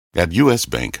At U.S.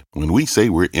 Bank, when we say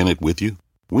we're in it with you,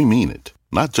 we mean it.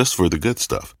 Not just for the good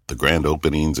stuff, the grand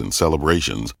openings and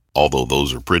celebrations, although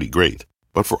those are pretty great,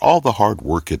 but for all the hard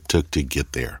work it took to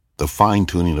get there. The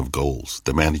fine-tuning of goals,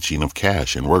 the managing of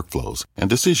cash and workflows, and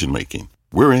decision-making.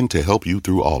 We're in to help you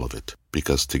through all of it,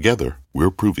 because together, we're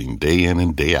proving day in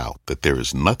and day out that there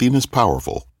is nothing as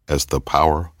powerful as the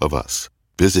power of us.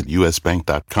 Visit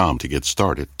usbank.com to get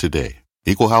started today.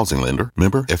 Equal housing lender,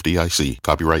 member FDIC,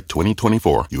 copyright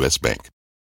 2024, U.S. Bank.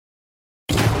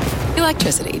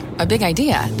 Electricity, a big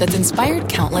idea that's inspired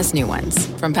countless new ones.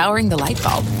 From powering the light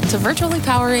bulb to virtually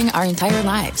powering our entire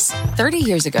lives. 30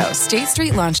 years ago, State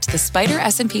Street launched the Spider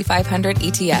S&P 500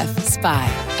 ETF,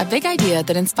 SPY. A big idea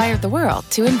that inspired the world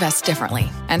to invest differently.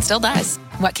 And still does.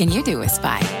 What can you do with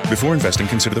SPY? Before investing,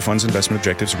 consider the fund's investment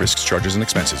objectives, risks, charges, and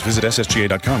expenses. Visit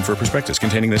ssga.com for a prospectus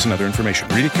containing this and other information.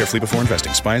 Read it carefully before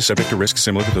investing. SPY is subject to risks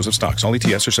similar to those of stocks. All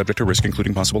ETFs are subject to risk,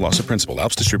 including possible loss of principal.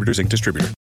 Alps Distributors, Inc.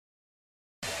 Distributor.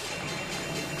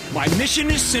 My mission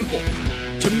is simple,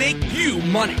 to make you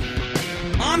money.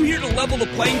 I'm here to level the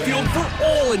playing field for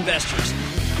all investors.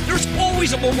 There's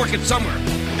always a bull market somewhere,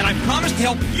 and I promise to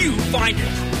help you find it.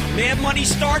 Mad Money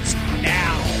starts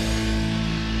now.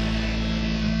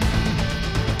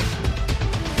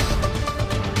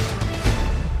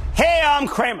 Hey, I'm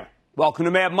Cramer. Welcome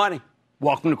to Mad Money.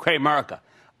 Welcome to Cramerica.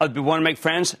 If you want to make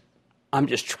friends, I'm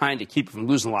just trying to keep you from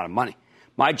losing a lot of money.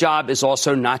 My job is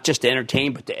also not just to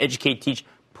entertain, but to educate, teach,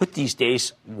 put these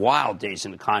days, wild days,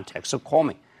 into context. So call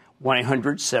me,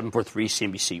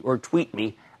 1-800-743-CNBC, or tweet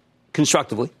me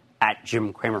constructively at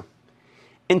Jim Cramer.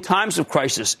 In times of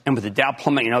crisis, and with the Dow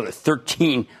plummeting another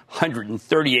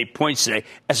 1,338 points today,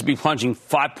 S&P plunging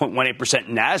 5.18%,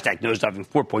 NASDAQ nosediving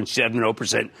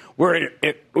 4.70%,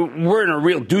 we're in a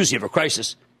real doozy of a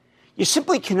crisis. You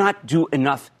simply cannot do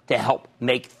enough to help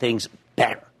make things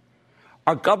better.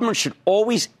 Our government should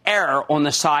always err on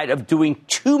the side of doing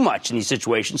too much in these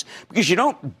situations, because you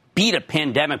don't beat a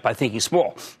pandemic by thinking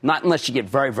small, not unless you get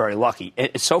very, very lucky.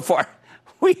 So far,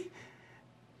 we've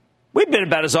been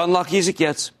about as unlucky as it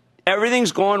gets.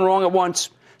 Everything's going wrong at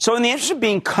once. So in the interest of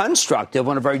being constructive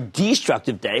on a very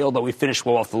destructive day, although we finished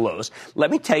well off the lows, let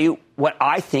me tell you what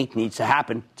I think needs to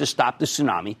happen to stop the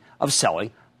tsunami of selling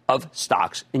of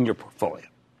stocks in your portfolio.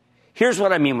 Here's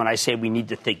what I mean when I say we need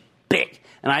to think big.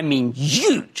 And I mean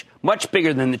huge, much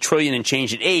bigger than the trillion and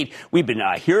change in aid we've been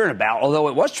hearing about, although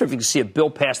it was terrific to see a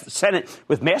bill pass the Senate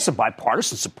with massive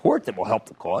bipartisan support that will help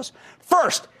the cause.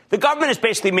 First, the government has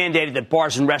basically mandated that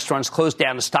bars and restaurants close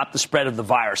down to stop the spread of the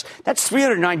virus. That's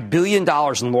 $309 billion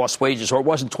in lost wages, or it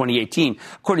was in 2018,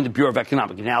 according to the Bureau of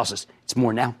Economic Analysis. It's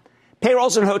more now.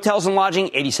 Payrolls in hotels and lodging,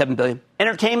 $87 billion.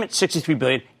 Entertainment, $63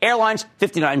 billion. Airlines,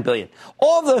 $59 billion.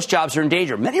 All of those jobs are in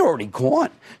danger. Many are already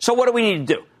gone. So what do we need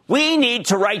to do? We need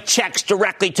to write checks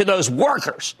directly to those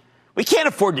workers. We can't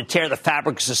afford to tear the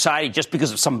fabric of society just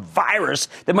because of some virus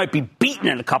that might be beaten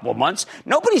in a couple of months.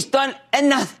 Nobody's done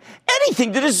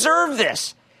anything to deserve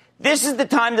this. This is the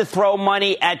time to throw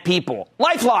money at people.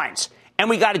 Lifelines. And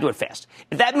we got to do it fast.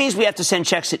 If that means we have to send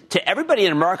checks to everybody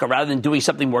in America rather than doing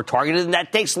something more targeted and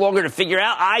that takes longer to figure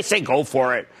out, I say go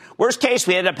for it. Worst case,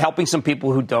 we end up helping some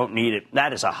people who don't need it.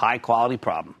 That is a high-quality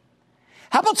problem.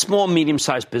 How about small and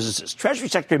medium-sized businesses? Treasury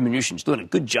Secretary Mnuchin is doing a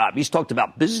good job. He's talked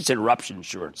about business interruption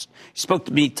insurance. He spoke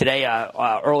to me today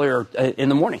earlier in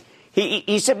the morning.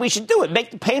 He said we should do it.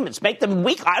 Make the payments. Make them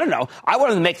weekly. I don't know. I want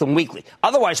them to make them weekly.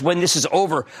 Otherwise, when this is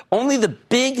over, only the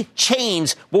big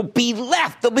chains will be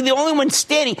left. They'll be the only ones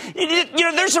standing.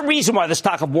 There's a reason why the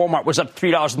stock of Walmart was up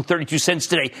 $3.32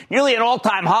 today, nearly an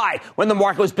all-time high when the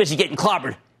market was busy getting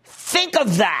clobbered. Think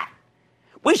of that.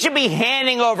 We should be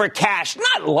handing over cash,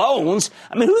 not loans.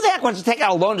 I mean, who the heck wants to take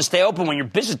out a loan to stay open when your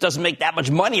business doesn't make that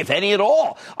much money, if any at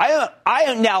all?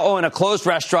 I now own a closed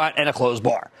restaurant and a closed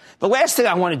bar. The last thing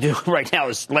I want to do right now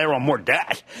is layer on more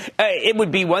debt. It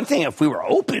would be one thing if we were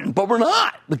open, but we're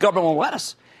not. The government won't let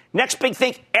us. Next big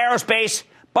thing, aerospace.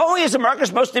 Boeing is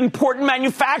America's most important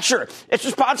manufacturer. It's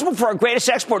responsible for our greatest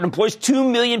export and employs 2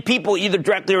 million people, either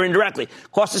directly or indirectly.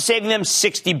 Cost of saving them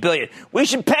 $60 billion. We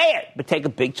should pay it, but take a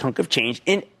big chunk of change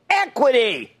in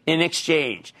equity in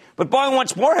exchange. But Boeing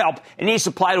wants more help and needs to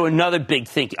apply to another big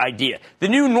idea, the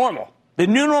new normal. The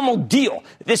new normal deal.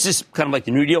 This is kind of like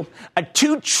the New Deal. A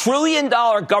 $2 trillion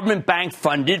government bank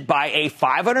funded by a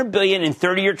 $500 billion in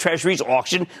 30-year treasuries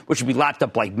auction, which would be lapped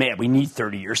up like mad. We need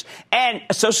 30 years. And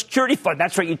a Social Security fund.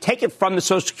 That's right. You take it from the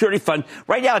Social Security fund.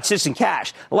 Right now it sits in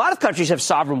cash. A lot of countries have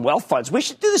sovereign wealth funds. We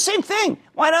should do the same thing.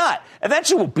 Why not?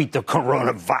 Eventually we'll beat the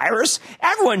coronavirus.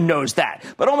 Everyone knows that.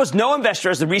 But almost no investor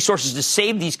has the resources to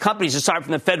save these companies aside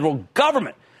from the federal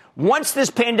government. Once this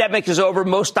pandemic is over,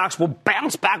 most stocks will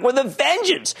bounce back with a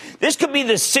vengeance. This could be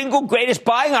the single greatest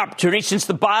buying opportunity since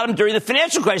the bottom during the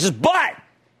financial crisis, but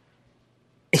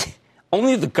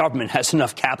only the government has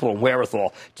enough capital and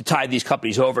wherewithal to tide these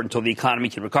companies over until the economy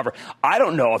can recover. I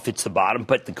don't know if it's the bottom,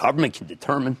 but the government can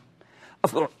determine.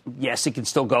 Of course, yes, it can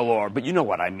still go lower, but you know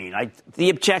what I mean.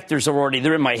 The objectors are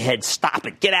they're in my head. Stop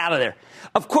it. Get out of there.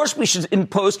 Of course, we should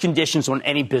impose conditions on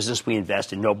any business we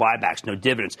invest in. No buybacks, no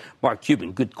dividends. Mark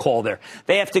Cuban, good call there.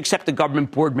 They have to accept a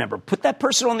government board member. Put that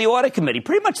person on the audit committee.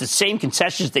 Pretty much the same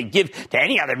concessions they give to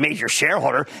any other major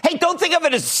shareholder. Hey, don't think of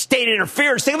it as state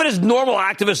interference. Think of it as normal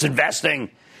activist investing.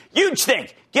 Huge thing.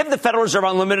 Give the Federal Reserve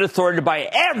unlimited authority to buy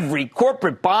every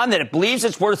corporate bond that it believes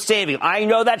it's worth saving. I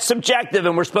know that's subjective,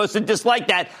 and we're supposed to dislike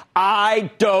that.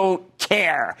 I don't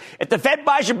care. If the Fed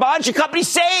buys your bonds, your company's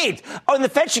saved. Oh, and the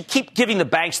Fed should keep giving the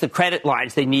banks the credit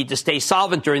lines they need to stay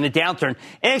solvent during the downturn.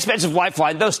 Inexpensive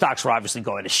lifeline. Those stocks are obviously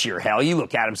going to sheer hell. You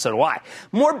look at them, so do I.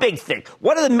 More big thing.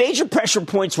 What are the major pressure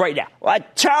points right now? Well, a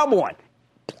terrible one.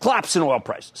 Collapse in oil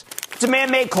prices. It's a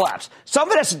man-made collapse. Some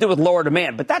of it has to do with lower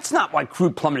demand, but that's not why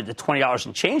crude plummeted to $20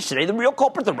 and change today. The real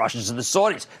culprit, the Russians and the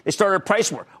Saudis. They started a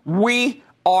price war. We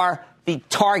are the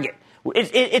target.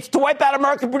 It's to wipe out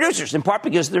American producers, in part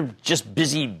because they're just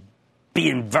busy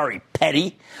being very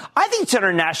petty. I think it's in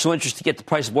our national interest to get the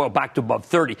price of oil back to above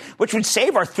 30, which would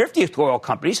save our thriftiest oil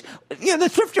companies. You know,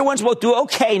 the thriftier ones will do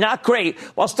okay, not great,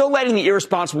 while still letting the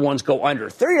irresponsible ones go under.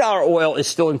 $30 oil is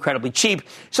still incredibly cheap,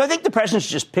 so I think the president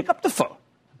should just pick up the phone,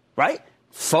 right?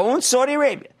 Phone Saudi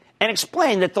Arabia and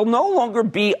explain that they'll no longer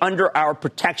be under our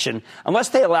protection unless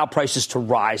they allow prices to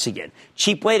rise again.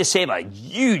 Cheap way to save a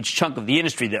huge chunk of the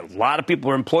industry that a lot of people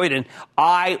are employed in.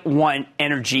 I want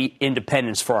energy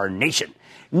independence for our nation.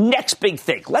 Next big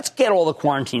thing. Let's get all the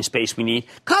quarantine space we need.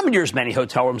 Commandeer as many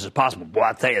hotel rooms as possible. Boy,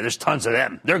 I'll tell you, there's tons of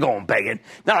them. They're going begging.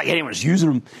 Not like anyone's using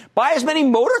them. Buy as many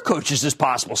motor coaches as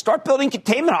possible. Start building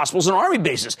containment hospitals and army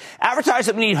bases. Advertise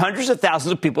that we need hundreds of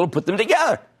thousands of people to put them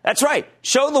together. That's right.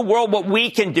 Show the world what we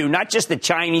can do, not just the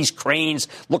Chinese cranes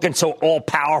looking so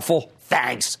all-powerful.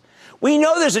 Thanks. We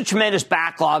know there's a tremendous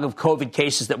backlog of COVID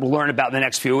cases that we'll learn about in the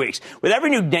next few weeks. With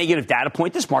every new negative data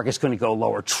point, this market's going to go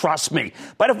lower. Trust me.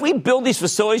 But if we build these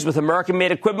facilities with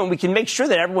American-made equipment, we can make sure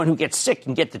that everyone who gets sick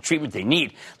can get the treatment they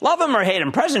need. Love him or hate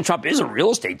him, President Trump is a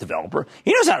real estate developer.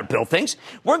 He knows how to build things.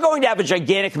 We're going to have a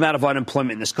gigantic amount of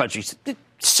unemployment in this country.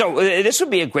 So this would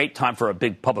be a great time for a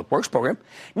big public works program.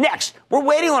 Next, we're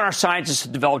waiting on our scientists to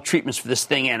develop treatments for this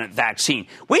thing and a vaccine.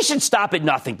 We should stop at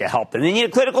nothing to help them. They need a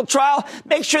clinical trial.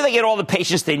 Make sure they get all the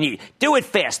patients they need. Do it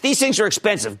fast. These things are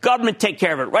expensive. Government take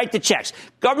care of it. Write the checks.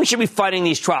 Government should be funding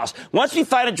these trials. Once we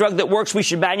find a drug that works, we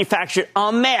should manufacture it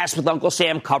en masse with Uncle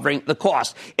Sam covering the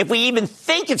cost. If we even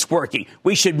think it's working,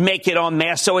 we should make it en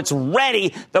masse so it's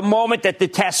ready the moment that the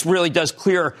test really does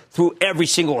clear through every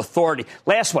single authority.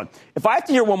 Last one. If I have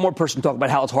to hear one more person talk about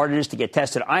how hard it is to get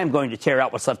tested, I am going to tear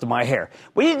out what's left of my hair.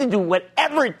 We need to do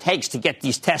whatever it takes to get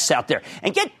these tests out there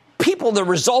and get people the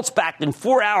results back in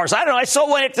 4 hours. I don't know. I saw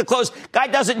one at the close. Guy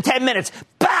does it in 10 minutes.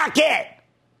 Back it.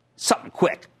 Something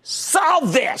quick.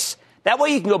 Solve this. That way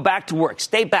you can go back to work.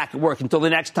 Stay back at work until the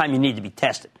next time you need to be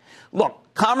tested.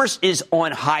 Look, commerce is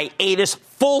on hiatus.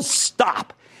 Full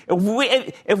stop.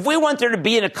 If we want there to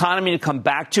be an economy to come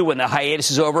back to when the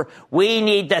hiatus is over, we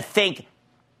need to think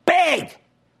big.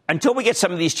 Until we get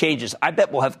some of these changes, I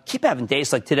bet we'll keep having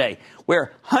days like today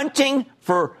where hunting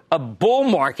for a bull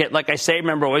market, like I say,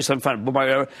 remember always I'm finding bull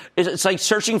market, it's like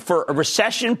searching for a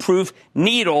recession-proof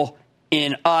needle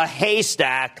in a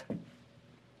haystack.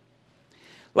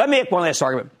 Let me make one last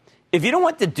argument. If you don't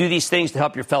want to do these things to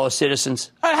help your fellow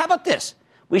citizens, how about this?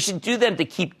 We should do them to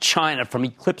keep China from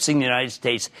eclipsing the United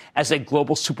States as a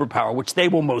global superpower, which they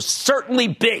will most certainly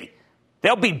be.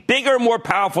 They'll be bigger and more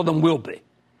powerful than we'll be.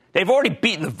 They've already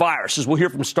beaten the virus, as we'll hear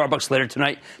from Starbucks later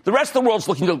tonight. The rest of the world's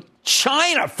looking to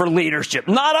China for leadership,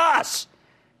 not us.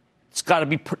 It's going to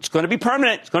be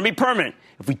permanent. It's going to be permanent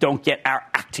if we don't get our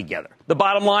act together. The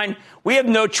bottom line, we have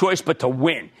no choice but to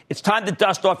win. It's time to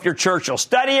dust off your Churchill.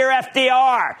 Study your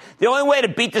FDR. The only way to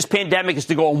beat this pandemic is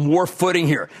to go on war footing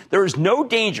here. There is no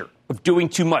danger of doing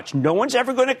too much. No one's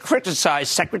ever going to criticize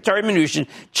Secretary Mnuchin,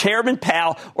 Chairman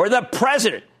Powell, or the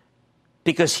president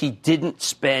because he didn't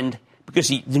spend...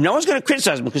 no one's going to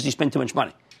criticize him because he spent too much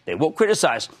money. They will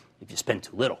criticize if you spend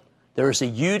too little. There is a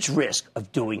huge risk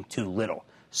of doing too little.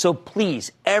 So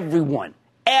please, everyone,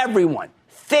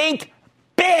 think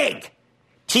big.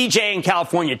 TJ in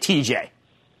California, TJ.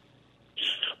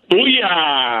 Booyah!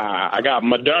 I got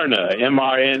Moderna,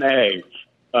 mRNA.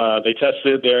 They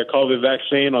tested their COVID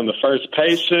vaccine on the first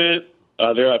patient.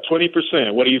 They're at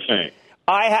 20%. What do you think?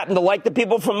 I happen to like the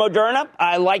people from Moderna.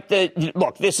 I like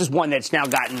look, this is one that's now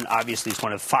gotten, obviously, it's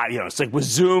one of 5, it's like with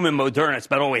Zoom and Moderna, it's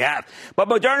about all we have. But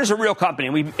Moderna's a real company.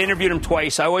 We've interviewed them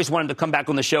twice. I always wanted to come back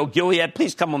on the show. Gilead,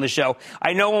 please come on the show.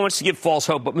 I know one wants to give false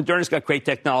hope, but Moderna's got great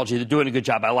technology. They're doing a good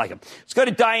job. I like them. Let's go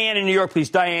to Diane in New York, please.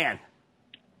 Diane.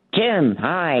 Jim,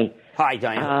 hi. Hi,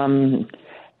 Diane.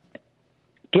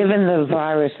 Given the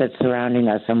virus that's surrounding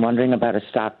us, I'm wondering about a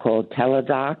stock called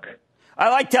Teladoc. I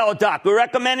like Teladoc. We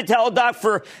recommended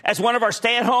Teladoc as one of our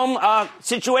stay-at-home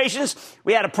situations.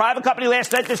 We had a private company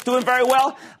last night that's doing very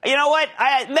well. You know what?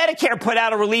 Medicare put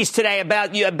out a release today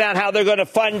about how they're going to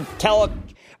fund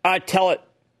I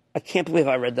can't believe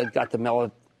I read that. I got the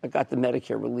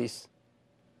Medicare release.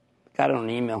 Got it on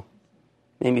email.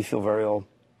 Made me feel very old.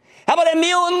 How about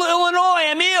Emil in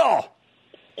Illinois? Emil.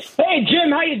 Hey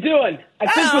Jim, how you doing? I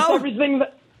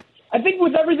think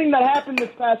with everything that happened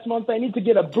this past month, I need to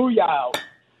get a booyah out.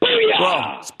 Booyah!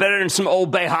 Well, it's better than some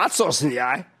Old Bay hot sauce in the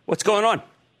eye. What's going on?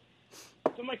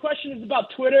 So my question is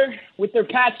about Twitter. With their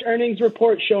past earnings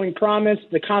report showing promise,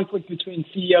 the conflict between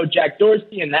CEO Jack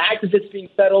Dorsey and the activists being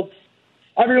settled,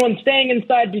 everyone's staying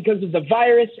inside because of the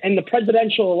virus and the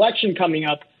presidential election coming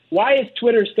up. Why is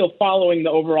Twitter still following the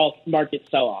overall market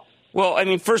sell-off? Well, I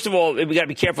mean, first of all, we got to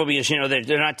be careful because,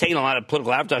 they're not taking a lot of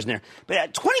political advertising there. But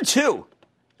at 22, you know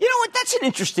what? That's an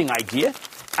interesting idea.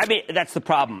 I mean, that's the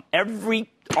problem. I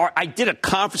did a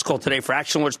conference call today for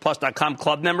ActionAlertsPlus.com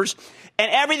club members, and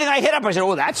everything I hit up, I said,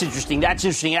 oh, that's interesting.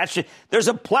 There's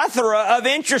a plethora of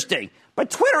interesting. But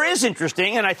Twitter is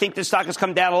interesting, and I think the stock has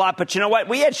come down a lot. But you know what?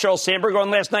 We had Sheryl Sandberg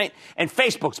on last night, and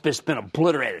Facebook's just been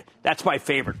obliterated. That's my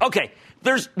favorite. Okay,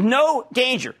 there's no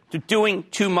danger to doing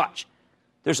too much.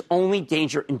 There's only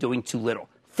danger in doing too little.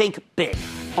 Think big.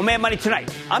 On Mad Money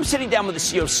tonight, I'm sitting down with the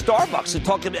CEO of Starbucks to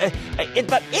talk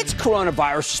about its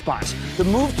coronavirus response, the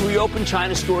move to reopen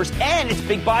China stores, and its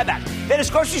big buyback. Then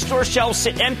as grocery store shelves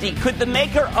sit empty, could the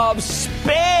maker of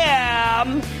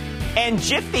Spam and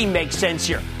Jiffy make sense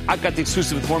here? I've got the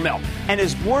exclusive with Hormel. And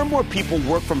as more and more people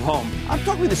work from home, I'm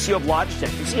talking with the CEO of Logitech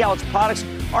to see how its products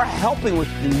are helping with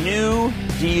the new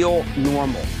deal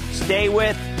normal. Stay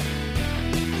with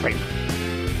Cramer.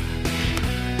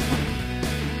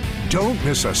 Don't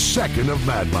miss a second of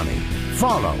Mad Money.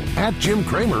 Follow @Jim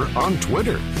Cramer on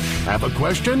Twitter. Have a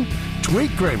question?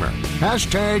 Tweet Cramer.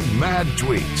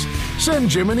 #MadTweets. Send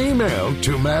Jim an email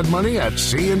to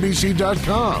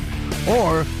madmoney@cnbc.com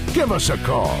or give us a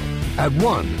call at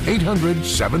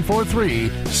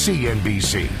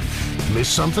 1-800-743-CNBC. Miss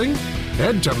something?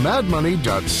 Head to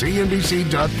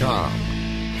madmoney.cnbc.com.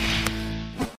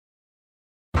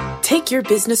 Take your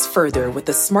business further with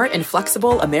the smart and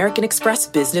flexible American Express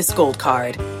Business Gold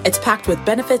Card. It's packed with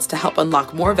benefits to help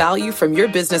unlock more value from your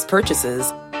business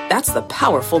purchases. That's the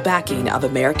powerful backing of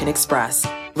American Express.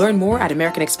 Learn more at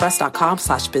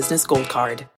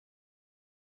americanexpress.com/businessgoldcard.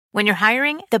 When you're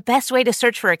hiring, the best way to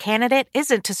search for a candidate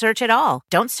isn't to search at all.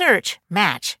 Don't search,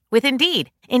 match with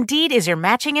Indeed. Indeed is your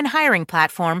matching and hiring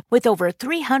platform with over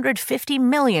 350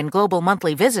 million global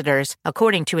monthly visitors,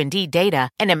 according to Indeed data,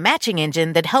 and a matching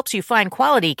engine that helps you find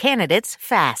quality candidates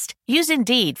fast. Use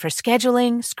Indeed for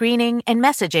scheduling, screening, and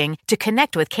messaging to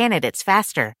connect with candidates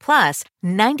faster. Plus,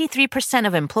 93%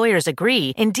 of employers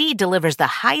agree Indeed delivers the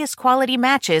highest quality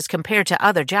matches compared to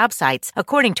other job sites,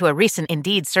 according to a recent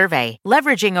Indeed survey.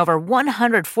 Leveraging over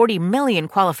 140 million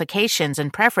qualifications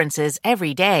and preferences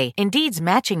every day, Indeed's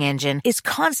matching engine is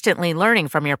constantly learning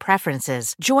from your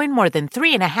preferences. Join more than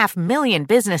 3.5 million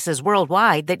businesses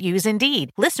worldwide that use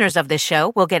Indeed. Listeners of this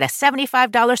show will get a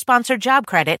 $75 sponsored job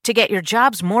credit to get your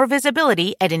jobs more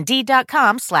visibility at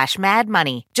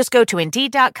Indeed.com/madmoney. Just go to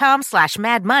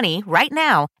Indeed.com/madmoney right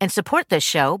now and support this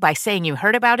show by saying you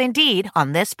heard about Indeed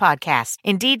on this podcast.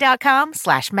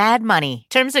 Indeed.com/madmoney.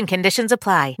 Terms and conditions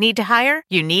apply. Need to hire?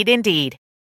 You need Indeed.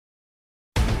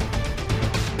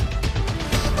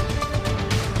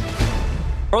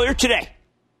 Earlier today,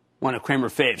 one of Cramer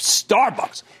faves,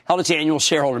 Starbucks, held its annual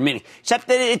shareholder meeting, except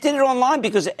that it did it online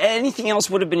because anything else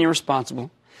would have been irresponsible.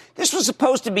 This was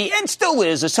supposed to be, and still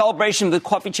is, a celebration of the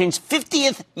coffee chain's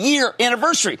 50th year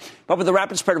anniversary. But with the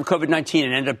rapid spread of COVID-19,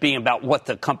 it ended up being about what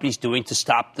the company's doing to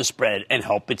stop the spread and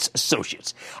help its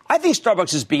associates. I think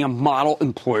Starbucks is being a model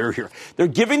employer here. They're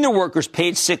giving their workers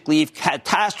paid sick leave,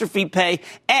 catastrophe pay,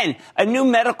 and a new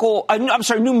mental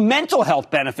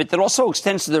health benefit that also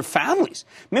extends to their families.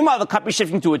 Meanwhile, the company's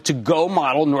shifting to a to-go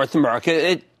model in North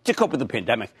America to cope with the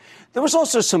pandemic. There was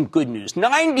also some good news.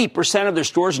 90% of their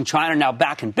stores in China are now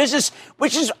back in business,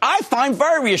 which is, I find,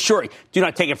 very reassuring. Do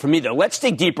not take it from me, though. Let's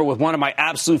dig deeper with one of my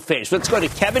absolute faves. Let's go to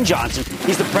Kevin Johnson.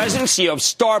 He's the president and CEO of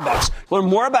Starbucks. Learn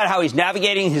more about how he's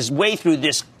navigating his way through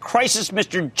this crisis.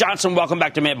 Mr. Johnson, welcome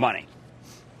back to Mad Money.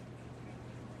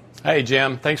 Hey,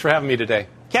 Jim. Thanks for having me today.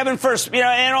 Kevin, first,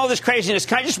 and all this craziness,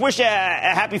 can I just wish you a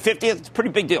happy 50th? It's a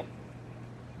pretty big deal.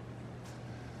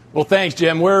 Well, thanks,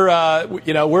 Jim. We're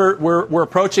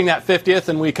approaching that 50th,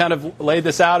 and we kind of laid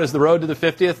this out as the road to the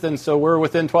 50th, and so we're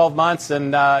within 12 months,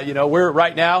 and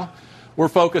we're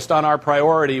focused on our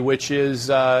priority, which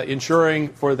is ensuring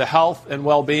for the health and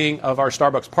well-being of our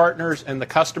Starbucks partners and the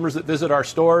customers that visit our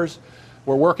stores.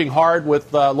 We're working hard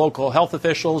with local health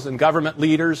officials and government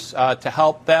leaders to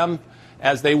help them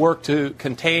as they work to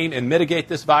contain and mitigate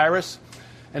this virus.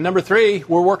 And number three,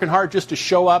 we're working hard just to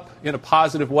show up in a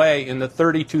positive way in the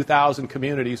 32,000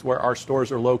 communities where our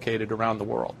stores are located around the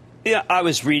world. Yeah, I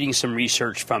was reading some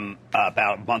research from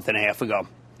about a month and a half ago,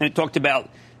 and it talked about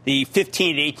the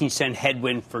 15 to 18 cent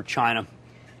headwind for China.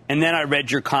 And then I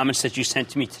read your comments that you sent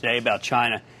to me today about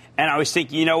China. And I was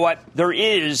thinking, you know what?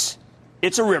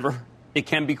 It's a river. It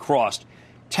can be crossed.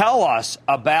 Tell us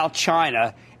about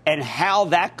China and how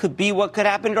that could be what could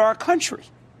happen to our country.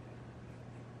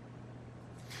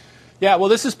 Yeah, well,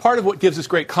 this is part of what gives us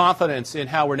great confidence in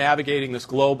how we're navigating this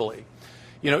globally.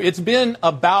 It's been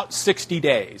about 60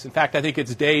 days. In fact, I think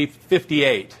it's day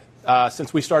 58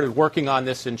 since we started working on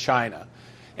this in China.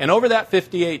 And over that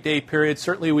 58-day period,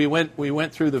 certainly we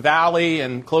went through the valley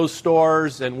and closed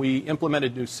stores, and we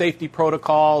implemented new safety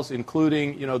protocols,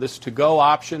 including this to-go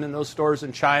option in those stores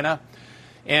in China.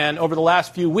 And over the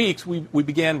last few weeks, we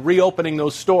began reopening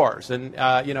those stores. And,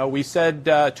 we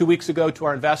said 2 weeks ago to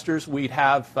our investors we'd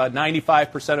have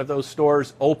 95% of those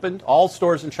stores opened, all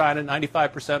stores in China,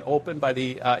 95% open by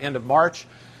the end of March.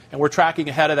 And we're tracking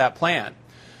ahead of that plan.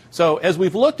 So as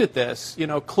we've looked at this,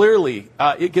 clearly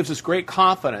it gives us great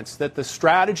confidence that the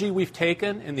strategy we've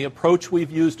taken and the approach we've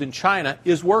used in China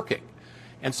is working.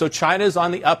 And so China is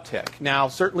on the uptick. Now,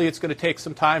 certainly it's going to take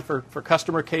some time for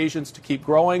customer occasions to keep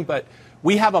growing, but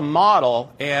we have a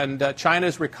model, and China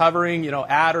is recovering,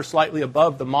 at or slightly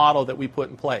above the model that we put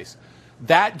in place.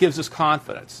 That gives us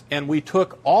confidence. And we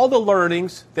took all the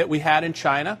learnings that we had in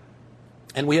China,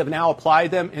 and we have now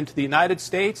applied them into the United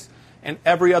States and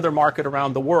every other market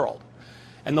around the world.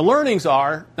 And the learnings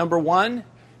are, number one,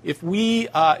 if we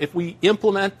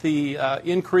implement the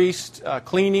increased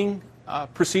cleaning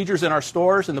procedures in our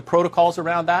stores and the protocols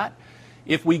around that,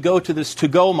 if we go to this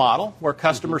to-go model where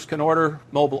customers can order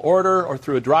mobile order or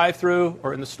through a drive-through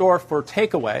or in the store for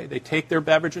takeaway, they take their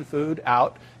beverage and food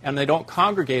out and they don't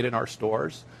congregate in our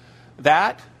stores,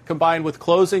 that combined with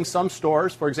closing some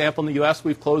stores, for example, in the U.S.,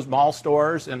 we've closed mall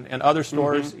stores and other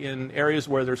stores in areas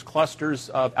where there's clusters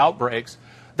of outbreaks.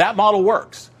 That model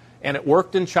works, and it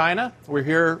worked in China. We're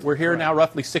here now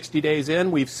roughly 60 days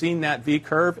in. We've seen that V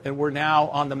curve, and we're now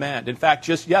on the mend. In fact,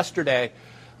 just yesterday,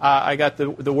 I got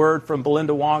the word from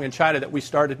Belinda Wong in China that we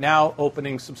started now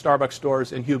opening some Starbucks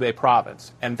stores in Hubei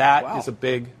province, and that is a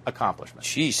big accomplishment.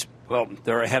 Jeez. Well,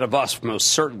 they're ahead of us most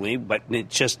certainly, but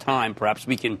it's just time. Perhaps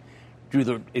we can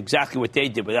do exactly what they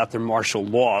did without their martial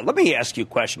law. Let me ask you a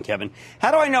question, Kevin.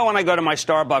 How do I know when I go to my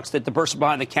Starbucks that the person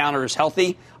behind the counter is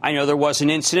healthy? I know there was an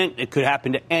incident. It could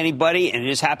happen to anybody, and it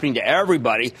is happening to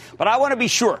everybody. But I want to be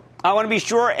sure.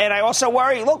 And I also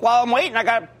worry, look, while I'm waiting, I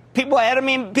got people ahead of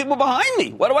me and people behind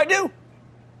me. What do I do?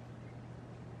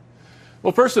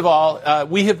 Well, first of all,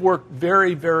 we have worked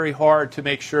very, very hard to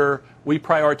make sure we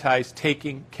prioritize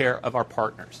taking care of our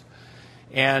partners.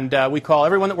 And we call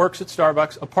everyone that works at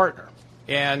Starbucks a partner.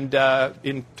 And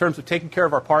in terms of taking care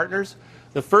of our partners,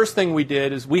 the first thing we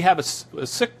did is we have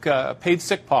a paid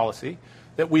sick policy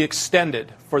that we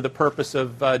extended for the purpose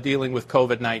of dealing with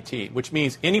COVID-19, which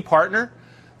means any partner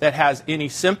that has any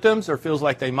symptoms or feels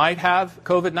like they might have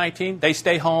COVID-19, they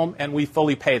stay home and we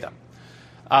fully pay them.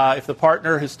 If the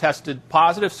partner has tested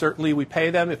positive, certainly we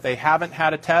pay them. If they haven't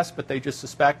had a test, but they just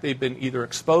suspect they've been either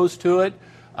exposed to it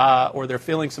or they're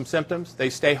feeling some symptoms, they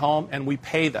stay home and we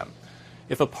pay them.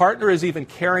 If a partner is even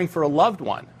caring for a loved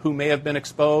one who may have been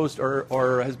exposed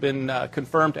or has been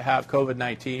confirmed to have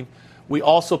COVID-19, we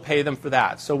also pay them for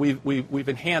that. So we've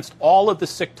enhanced all of the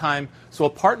sick time so a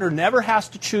partner never has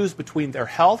to choose between their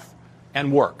health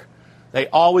and work. They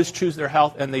always choose their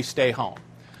health and they stay home.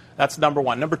 That's number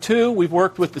one. Number two, we've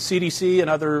worked with the CDC and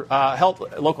other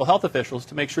local health officials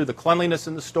to make sure the cleanliness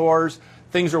in the stores,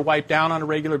 things are wiped down on a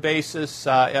regular basis.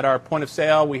 At our point of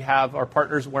sale, we have our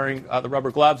partners wearing the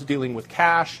rubber gloves, dealing with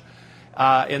cash.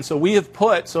 And so we have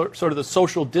put sort of the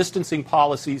social distancing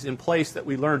policies in place that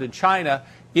we learned in China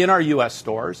in our U.S.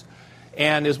 stores.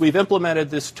 And as we've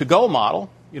implemented this to-go model,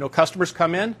 customers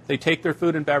come in, they take their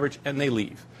food and beverage, and they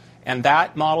leave. And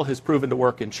that model has proven to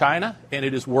work in China, and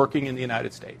it is working in the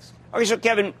United States. Okay, so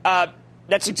Kevin,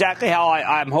 that's exactly how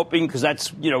I'm hoping, because that's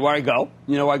where I go.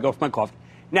 Where I go for my coffee.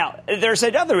 Now, there's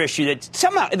another issue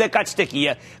that got sticky.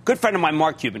 A good friend of mine,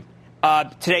 Mark Cuban,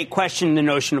 today questioned the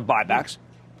notion of buybacks.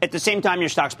 At the same time, your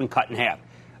stock's been cut in half.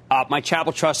 My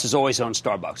Chapel Trust has always owned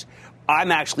Starbucks.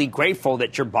 I'm actually grateful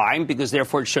that you're buying because,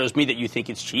 therefore, it shows me that you think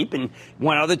it's cheap. And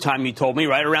one other time you told me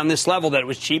right around this level that it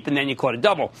was cheap, and then you caught a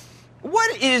double.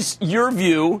 What is your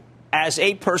view as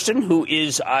a person who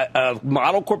is a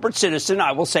model corporate citizen,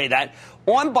 I will say that,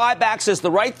 on buybacks as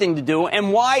the right thing to do,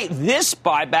 and why this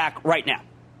buyback right now?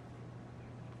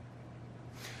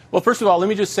 Well, first of all, let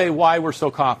me just say why we're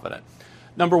so confident.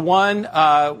 Number one,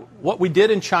 what we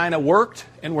did in China worked,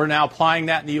 and we're now applying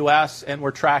that in the U.S., and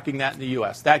we're tracking that in the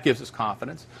U.S. That gives us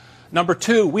confidence. Number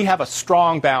two, we have a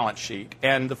strong balance sheet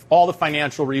and all the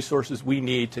financial resources we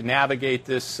need to navigate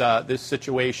this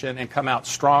situation and come out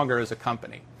stronger as a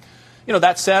company. You know,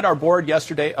 that said, our board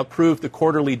yesterday approved the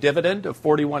quarterly dividend of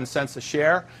 41 cents a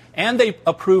share, and they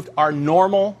approved our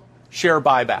normal share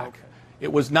buyback. Okay.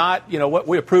 It was not, what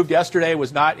we approved yesterday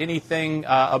was not anything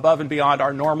above and beyond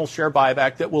our normal share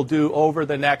buyback that we'll do over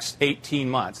the next 18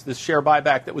 months. This share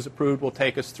buyback that was approved will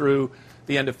take us through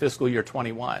the end of fiscal year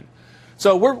 21.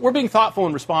 So we're being thoughtful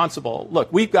and responsible.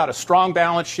 Look, we've got a strong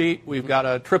balance sheet. We've got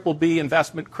a BBB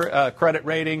investment credit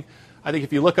rating. I think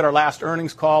if you look at our last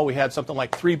earnings call, we had something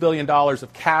like $3 billion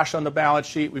of cash on the balance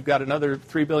sheet. We've got another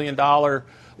 $3 billion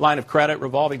line of credit,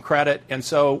 revolving credit. And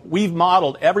so we've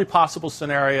modeled every possible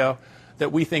scenario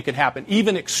that we think can happen,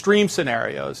 even extreme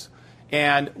scenarios,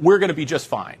 and we're going to be just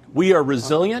fine. We are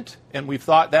resilient, and we've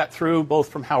thought that through both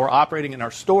from how we're operating in our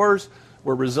stores.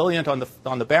 We're resilient on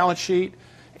the balance sheet,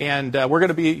 and we're going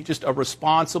to be just a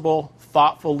responsible,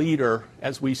 thoughtful leader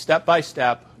as we step by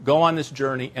step go on this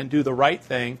journey and do the right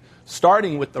thing,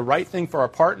 starting with the right thing for our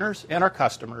partners and our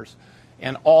customers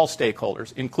and all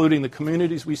stakeholders, including the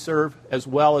communities we serve, as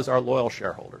well as our loyal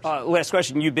shareholders. Last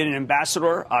question. You've been an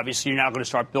ambassador. Obviously, you're now going to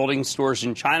start building stores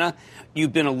in China.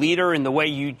 You've been a leader in the way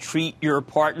you treat your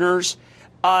partners.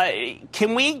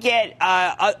 Can we get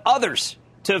others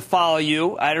to follow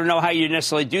you? I don't know how you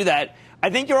necessarily do that. I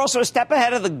think you're also a step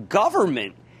ahead of the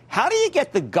government. How do you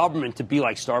get the government to be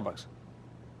like Starbucks?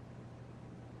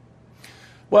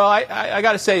 Well, I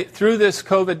got to say, through this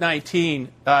COVID-19,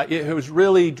 it has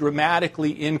really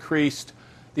dramatically increased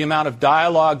the amount of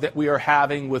dialogue that we are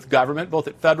having with government, both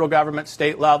at federal government,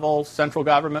 state level, central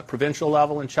government, provincial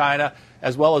level in China,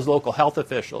 as well as local health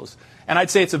officials. And I'd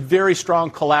say it's a very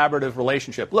strong collaborative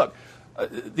relationship. Look,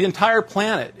 the entire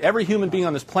planet, every human being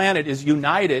on this planet is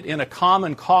united in a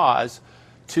common cause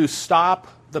to stop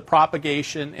the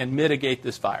propagation and mitigate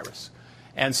this virus.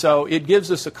 And so it gives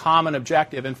us a common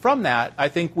objective. And from that, I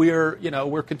think we're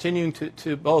continuing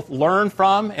to both learn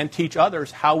from and teach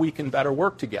others how we can better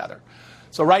work together.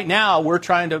 So right now, we're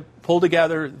trying to pull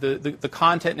together the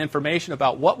content and information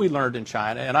about what we learned in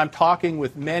China. And I'm talking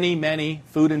with many, many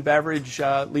food and beverage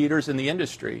leaders in the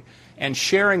industry and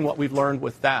sharing what we've learned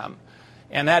with them.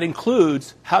 And that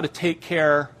includes how to take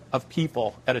care of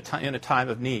people in a time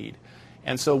of need.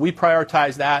 And so we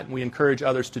prioritize that, and we encourage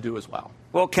others to do as well.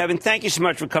 Well, Kevin, thank you so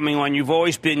much for coming on. You've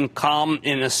always been calm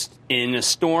in a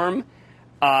storm.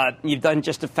 You've done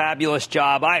just a fabulous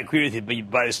job. I agree with you, but you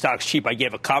buy the stock's cheap. I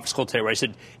gave a conference call today where I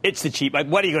said, it's the cheap.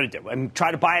 What are you going to do? I'm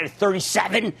trying to buy it at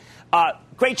 37?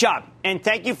 Great job. And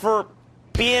thank you for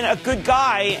being a good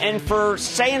guy and for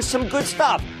saying some good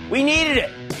stuff. We needed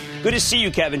it. Good to see you,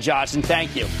 Kevin Johnson.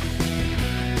 Thank you.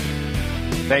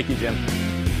 Thank you, Jim.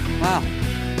 Wow.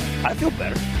 I feel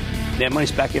better. That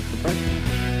money's back after the break.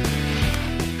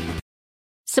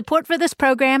 Support for this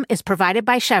program is provided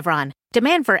by Chevron.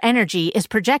 Demand for energy is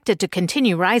projected to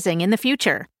continue rising in the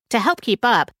future. To help keep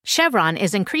up, Chevron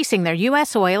is increasing their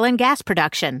U.S. oil and gas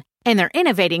production, and they're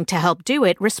innovating to help do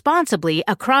it responsibly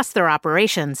across their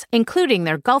operations, including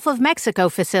their Gulf of Mexico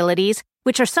facilities,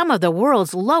 which are some of the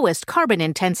world's lowest carbon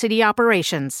intensity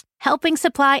operations, helping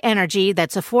supply energy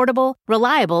that's affordable,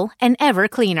 reliable, and ever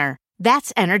cleaner.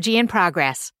 That's energy in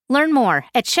progress. Learn more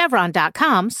at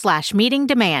chevron.com/meeting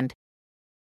demand.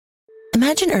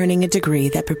 Imagine earning a degree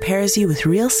that prepares you with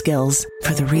real skills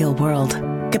for the real world.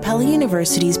 Capella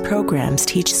University's programs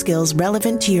teach skills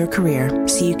relevant to your career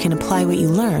so you can apply what you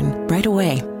learn right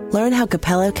away. Learn how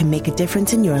Capella can make a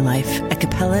difference in your life at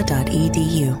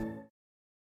capella.edu.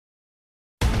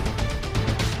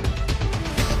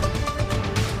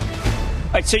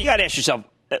 All right, so you got to ask yourself,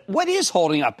 what is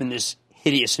holding up in this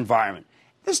hideous environment?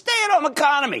 The stay-at-home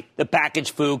economy, the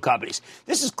packaged food companies.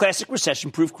 This is classic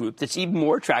recession-proof group that's even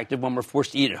more attractive when we're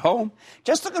forced to eat at home.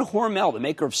 Just look at Hormel, the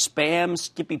maker of Spam,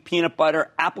 Skippy peanut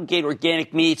butter, Applegate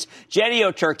organic meats,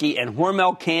 Jennie-O turkey, and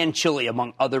Hormel canned chili,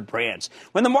 among other brands.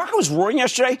 When the market was roaring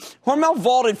yesterday, Hormel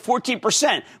vaulted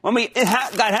 14%. When we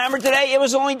got hammered today, it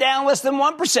was only down less than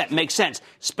 1%. Makes sense.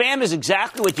 Spam is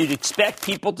exactly what you'd expect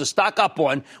people to stock up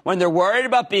on when they're worried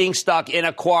about being stuck in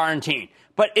a quarantine.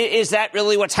 But is that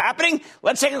really what's happening?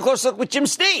 Let's take a close look with Jim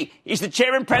Snee. He's the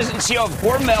chairman, president, and CEO of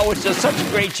Hormel, which does such a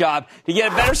great job to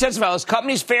get a better sense of how his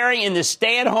company's faring in this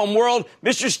stay-at-home world.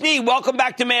 Mr. Snee, welcome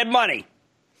back to Mad Money.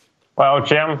 Well,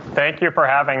 Jim, thank you for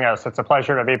having us. It's a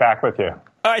pleasure to be back with you.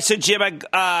 All right, so, Jim,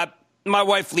 my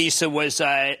wife Lisa was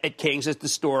at King's at the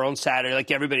store on Saturday, like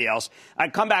everybody else. I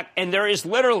come back, and there is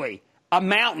literally a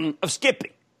mountain of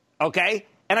Skippy, okay?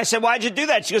 And I said, why'd you do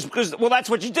that? She goes, because, well, that's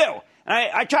what you do.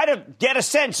 And I try to get a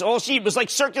sense. All she was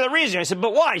like circular reasoning. I said,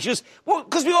 but why? She goes, well,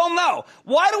 because we all know.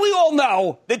 Why do we all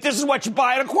know that this is what you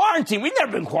buy in a quarantine? We've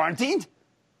never been quarantined.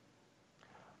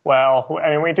 Well, I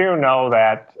mean, we do know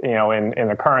that, you know, in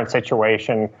the current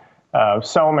situation,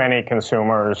 so many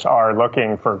consumers are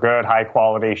looking for good,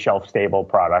 high-quality, shelf-stable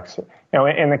products. You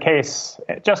know,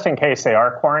 just in case they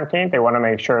are quarantined, they want to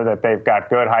make sure that they've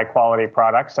got good, high-quality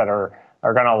products that are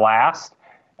going to last.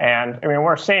 And, I mean,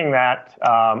 we're seeing that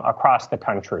across the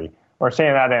country. We're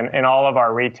seeing that in all of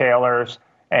our retailers.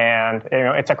 And, you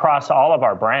know, it's across all of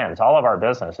our brands, all of our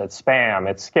business. It's Spam,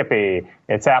 it's Skippy,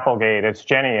 it's Applegate, it's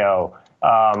Jennie-O.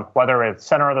 Whether it's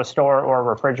center of the store or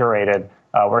refrigerated,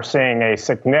 we're seeing a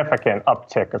significant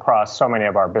uptick across so many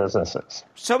of our businesses.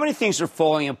 So many things are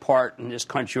falling apart in this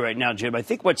country right now, Jim. I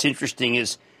think what's interesting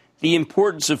is the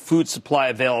importance of food supply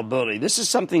availability. This is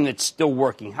something that's still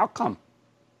working. How come?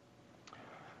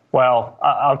 Well,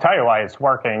 I'll tell you why it's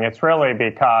working. It's really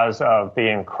because of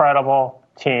the incredible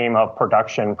team of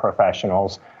production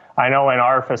professionals. I know in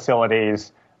our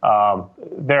facilities,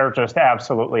 they're just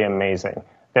absolutely amazing.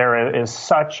 There is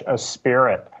such a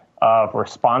spirit of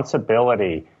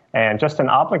responsibility and just an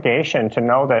obligation to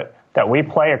know that we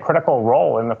play a critical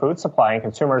role in the food supply and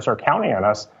consumers are counting on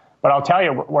us. But I'll tell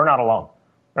you, we're not alone,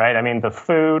 right? I mean, the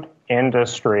food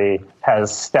industry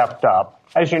has stepped up,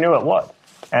 as you knew it would.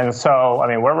 And so, I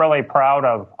mean, we're really proud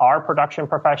of our production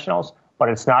professionals, but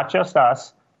it's not just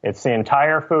us. It's the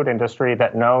entire food industry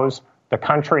that knows the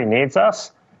country needs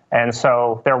us. And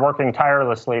so they're working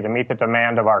tirelessly to meet the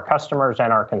demand of our customers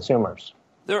and our consumers.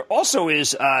 There also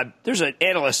is, there's an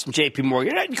analyst from J.P.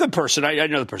 Morgan, a good person, I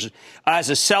know the person, as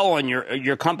a sell on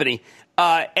your company.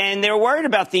 And they're worried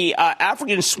about the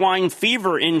African swine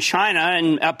fever in China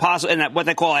and what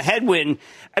they call a headwind.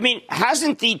 I mean,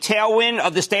 hasn't the tailwind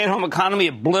of the stay-at-home economy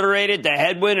obliterated the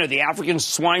headwind of the African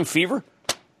swine fever?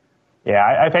 Yeah,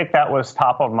 I think that was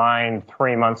top of mind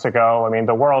 3 months ago. I mean,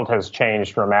 the world has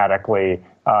changed dramatically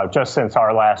just since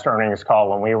our last earnings call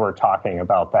when we were talking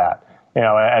about that. You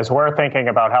know, as we're thinking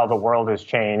about how the world has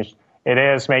changed, it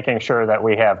is making sure that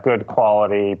we have good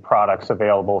quality products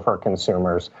available for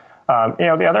consumers. You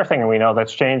know, the other thing we know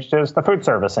that's changed is the food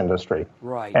service industry.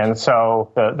 Right. And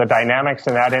so the dynamics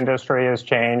in that industry has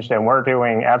changed, and we're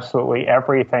doing absolutely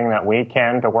everything that we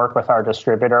can to work with our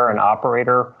distributor and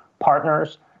operator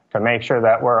partners to make sure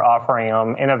that we're offering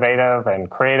them innovative and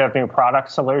creative new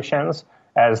product solutions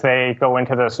as they go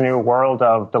into this new world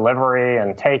of delivery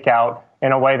and takeout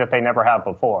in a way that they never have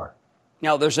before.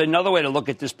 Now, there's another way to look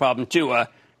at this problem, too.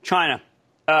 China,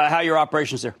 how are your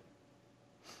operations there?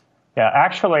 Yeah,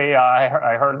 actually,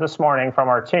 I heard this morning from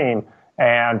our team,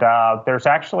 and there's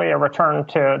actually a return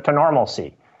to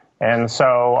normalcy. And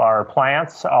so our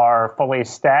plants are fully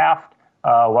staffed.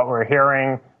 What we're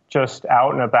hearing just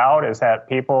out and about is that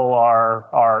people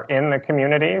are in the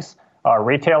communities. Our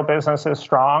retail business is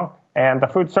strong, and the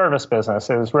food service business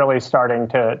is really starting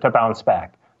to bounce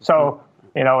back. So,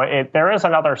 you know, there is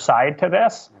another side to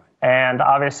this, and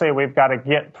obviously we've got to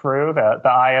get through the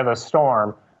eye of the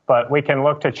storm. But we can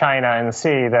look to China and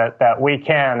see that we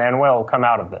can and will come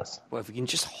out of this. Well, if we can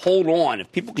just hold on,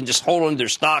 if people can just hold on to their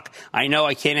stock, I know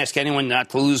I can't ask anyone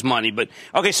not to lose money. But,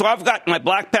 okay, so I've got my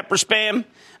black pepper Spam.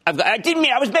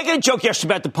 I was making a joke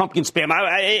yesterday about the pumpkin Spam.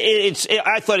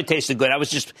 I thought it tasted good. I was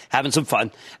just having some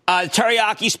fun.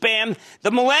 Teriyaki Spam. The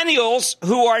millennials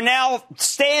who are now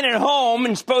staying at home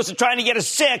and supposed to trying to get us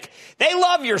sick, they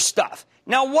love your stuff.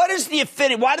 Now, what is the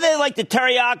affinity? Why do they like the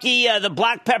teriyaki, the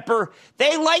black pepper?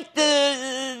 They like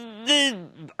the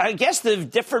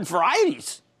different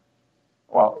varieties.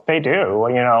 Well, they do,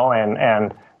 you know,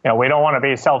 and you know, we don't want to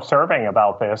be self-serving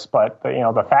about this, but you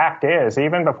know, the fact is,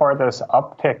 even before this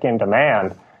uptick in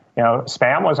demand, you know,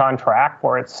 Spam was on track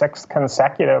for its 6th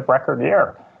consecutive record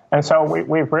year. And so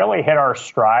we've really hit our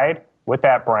stride with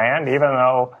that brand, even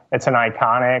though it's an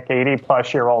iconic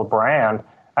 80-plus-year-old brand.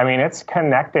 I mean, it's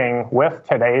connecting with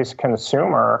today's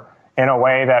consumer in a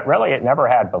way that really it never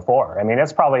had before. I mean,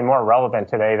 it's probably more relevant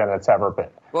today than it's ever been.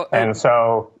 Well, and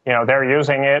so, they're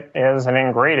using it as an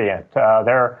ingredient.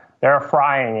 They're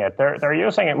frying it. They're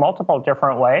using it multiple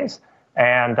different ways.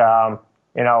 And, I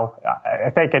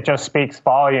think it just speaks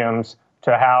volumes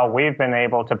to how we've been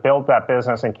able to build that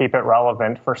business and keep it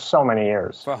relevant for so many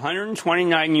years. For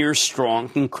 129 years strong,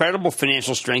 incredible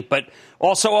financial strength, but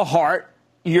also a heart.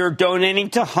 You're donating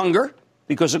to hunger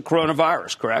because of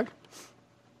coronavirus, correct?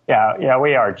 Yeah,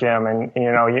 we are, Jim. And,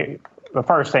 the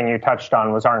first thing you touched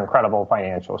on was our incredible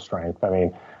financial strength. I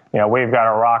mean, we've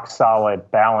got a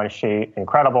rock-solid balance sheet,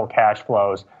 incredible cash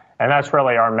flows, and that's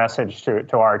really our message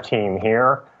to our team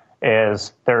here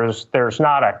is there's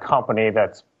not a company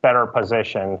that's better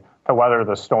positioned to weather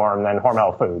the storm than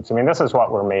Hormel Foods. I mean, this is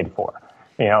what we're made for.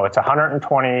 It's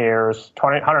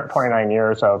 129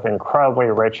 years of incredibly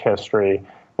rich history.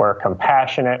 We're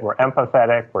compassionate, we're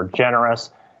empathetic, we're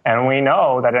generous, and we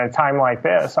know that in a time like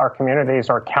this, our communities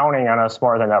are counting on us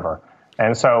more than ever.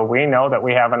 And so we know that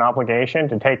we have an obligation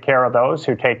to take care of those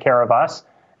who take care of us.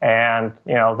 And,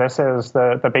 this is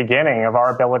the beginning of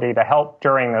our ability to help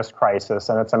during this crisis.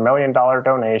 And it's $1 million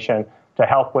donation to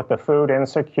help with the food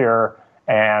insecure.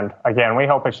 And again, we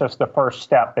hope it's just the first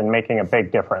step in making a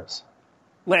big difference.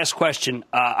 Last question.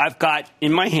 I've got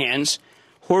in my hands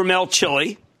Hormel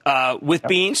chili with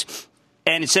beans,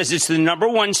 and it says it's the number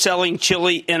one selling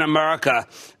chili in America.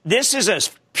 This is a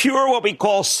pure what we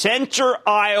call center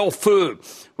aisle food.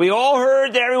 We all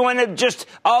heard that everyone had just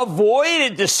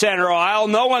avoided the center aisle.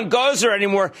 No one goes there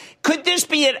anymore. Could this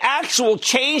be an actual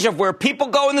change of where people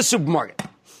go in the supermarket?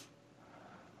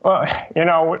 Well,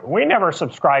 we never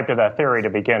subscribed to that theory to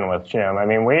begin with, Jim. I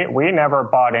mean, we never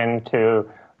bought into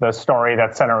the story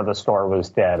that center of the store was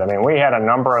dead. I mean, we had a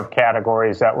number of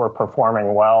categories that were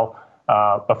performing well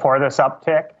before this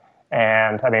uptick.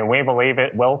 And, I mean, we believe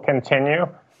it will continue.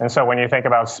 And so when you think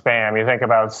about Spam, you think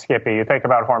about Skippy, you think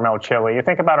about Hormel chili, you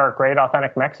think about our great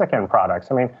authentic Mexican products.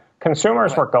 I mean,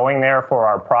 consumers were going there for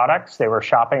our products. They were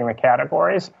shopping the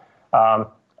categories.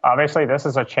 Obviously, this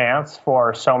is a chance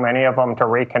for so many of them to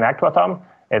reconnect with them.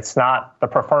 It's not the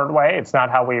preferred way. It's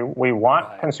not how we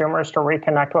want consumers to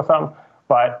reconnect with them.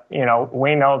 But,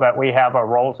 we know that we have a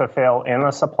role to fill in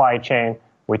the supply chain.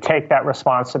 We take that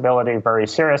responsibility very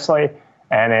seriously.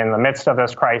 And in the midst of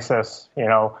this crisis,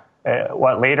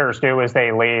 what leaders do is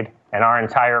they lead, and our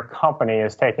entire company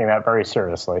is taking that very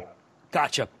seriously.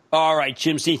 Gotcha. All right,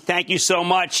 Jim C., thank you so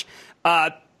much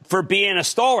for being a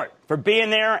stalwart, for being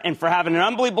there, and for having an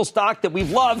unbelievable stock that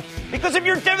we've loved because of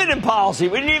your dividend policy.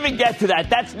 We didn't even get to that.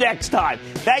 That's next time.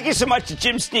 Thank you so much to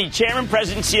Jim Snee, Chairman,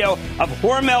 President, and CEO of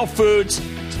Hormel Foods,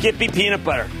 Skippy Peanut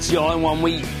Butter. It's the only one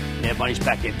we eat. Mad Money's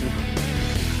back in.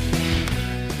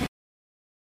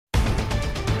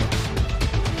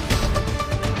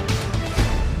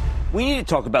 We need to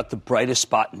talk about the brightest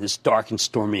spot in this dark and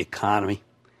stormy economy.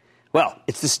 Well,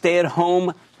 it's the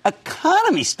stay-at-home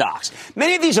economy stocks.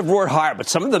 Many of these have roared higher, but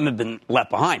some of them have been left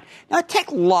behind. Now, take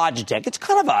Logitech. It's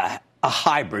kind of a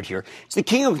hybrid here. It's the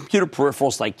king of computer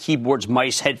peripherals like keyboards,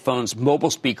 mice, headphones,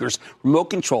 mobile speakers, remote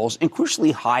controls, and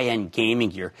crucially high-end gaming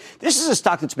gear. This is a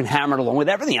stock that's been hammered along with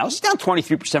everything else. It's down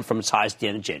 23% from its highs at the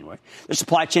end of January. Their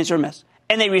supply chains are a mess,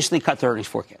 and they recently cut their earnings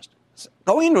forecast.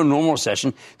 Going into a normal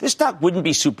recession, this stock wouldn't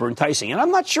be super enticing. And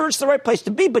I'm not sure it's the right place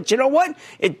to be, but you know what?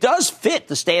 It does fit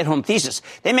the stay-at-home thesis.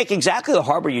 They make exactly the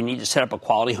hardware you need to set up a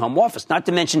quality home office, not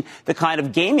to mention the kind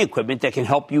of gaming equipment that can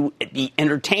help you be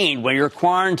entertained when you're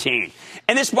quarantined.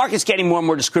 And this market's getting more and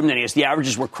more discriminating as the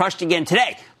averages were crushed again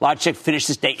today. Logitech finished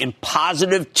this day in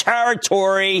positive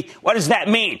territory. What does that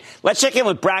mean? Let's check in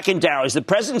with Bracken Darrell. He's the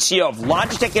president and CEO of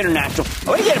Logitech International. I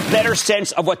want to get a better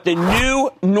sense of what the new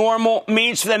normal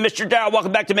means for them. Mr. Darrell,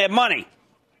 welcome back to Mad Money.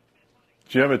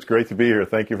 Jim, it's great to be here.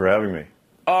 Thank you for having me.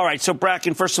 All right. So,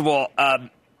 Bracken, first of all,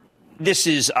 this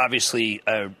is obviously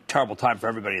a terrible time for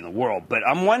everybody in the world, but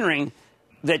I'm wondering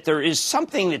that there is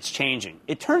something that's changing.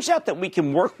 It turns out that we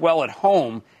can work well at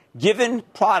home given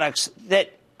products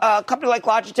that a company like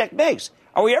Logitech makes.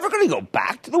 Are we ever going to go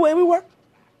back to the way we were?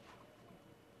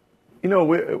 You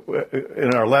know,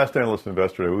 in our last Analyst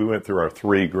Investor Day, we went through our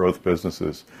three growth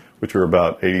businesses, which are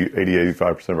about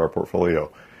 85% of our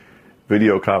portfolio.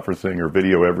 Video conferencing or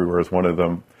video everywhere is one of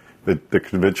them. The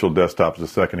conventional desktop is the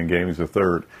second, and gaming is the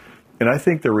third. And I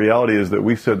think the reality is that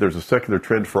we said there's a secular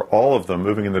trend for all of them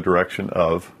moving in the direction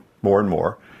of more and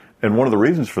more. And one of the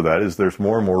reasons for that is there's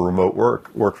more and more remote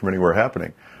work from anywhere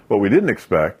happening. What we didn't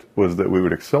expect was that we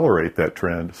would accelerate that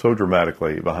trend so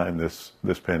dramatically behind this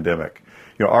pandemic.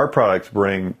 our products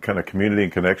bring kind of community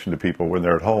and connection to people when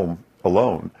they're at home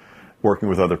alone, working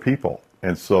with other people.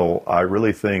 And so I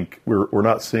really think we're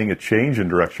not seeing a change in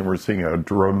direction. We're seeing a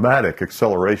dramatic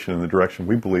acceleration in the direction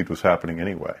we believed was happening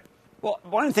anyway. Well,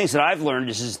 one of the things that I've learned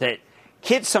is that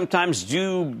kids sometimes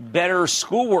do better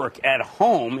schoolwork at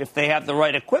home if they have the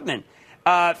right equipment.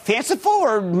 Fanciful,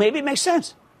 or maybe it makes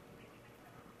sense?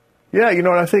 Yeah, and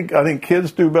I think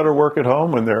kids do better work at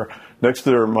home when they're next to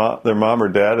their mom or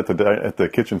dad at the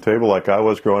kitchen table, like I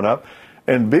was growing up.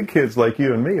 And big kids like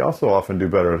you and me also often do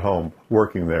better at home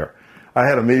working there. I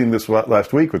had a meeting this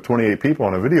last week with 28 people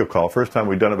on a video call. First time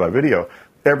we'd done it by video.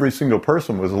 Every single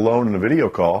person was alone in a video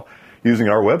call using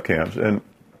our webcams.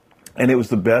 And it was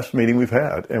the best meeting we've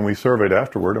had. And we surveyed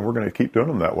afterward, and we're going to keep doing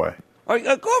them that way. All right,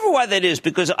 go over why that is,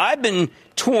 because I've been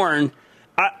torn.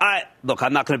 Look,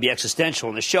 I'm not going to be existential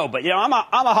in the show, but I'm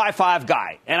a high five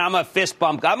guy, and I'm a fist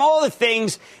bump guy. I'm all the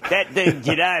things that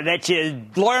that you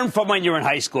learn from when you're in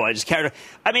high school. I just carried.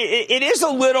 I mean, it is a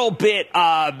little bit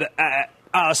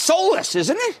soulless,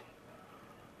 isn't it?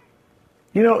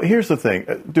 Here's the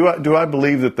thing. Do I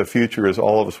believe that the future is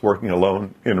all of us working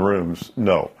alone in rooms?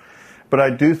 No, but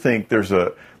I do think there's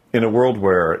in a world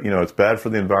where it's bad for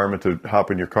the environment to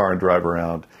hop in your car and drive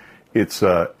around.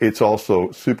 It's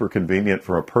also super convenient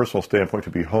from a personal standpoint to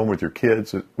be home with your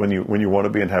kids when you want to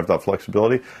be and have that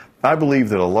flexibility. I believe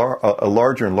that a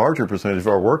larger and larger percentage of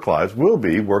our work lives will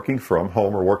be working from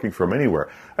home or working from anywhere.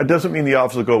 It doesn't mean the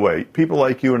office will go away. People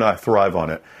like you and I thrive on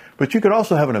it. But you can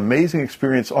also have an amazing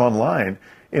experience online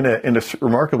in a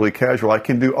remarkably casual. I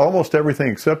can do almost everything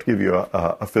except give you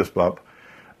a fist bump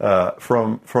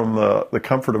from the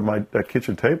comfort of my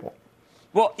kitchen table.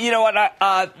 Well, you know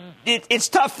what? It's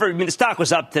tough for me. The stock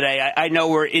was up today. I know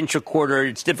we're intra-quarter.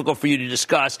 It's difficult for you to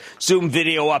discuss. Zoom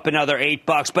video up another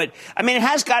 $8. But, I mean, it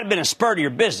has got to have been a spur to your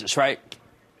business, right?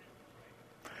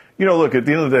 Look, at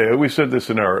the end of the day, we said this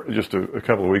in just a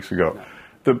couple of weeks ago.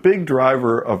 The big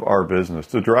driver of our business,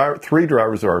 three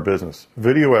drivers of our business,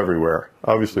 video everywhere.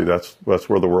 Obviously, that's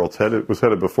where the world's headed. It was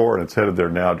headed before, and it's headed there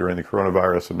now during the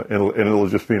coronavirus, and it'll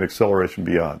just be an acceleration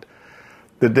beyond.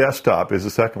 The desktop is the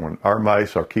second one. Our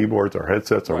mice, our keyboards, our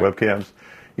headsets, our webcams.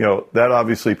 That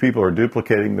obviously people are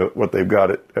duplicating what they've got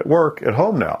at work at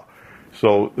home now.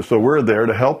 So we're there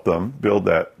to help them build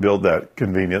that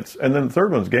convenience. And then the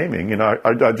third one's gaming.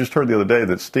 I just heard the other day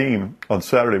that Steam on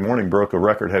Saturday morning broke a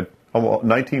record, had almost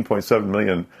 19.7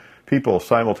 million people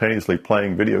simultaneously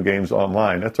playing video games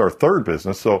online. That's our third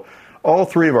business. So all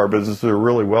three of our businesses are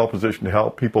really well positioned to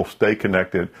help people stay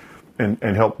connected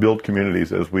and help build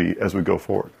communities as we go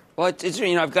forward. Well,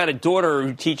 I've got a daughter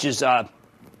who teaches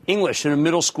English in a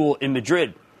middle school in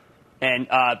Madrid, and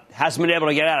hasn't been able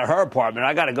to get out of her apartment.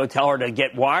 I got to go tell her to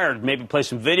get wired, maybe play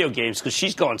some video games, because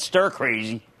she's going stir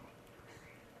crazy.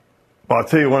 Well, I'll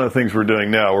tell you one of the things we're doing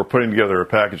now. We're putting together a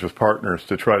package with partners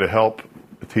to try to help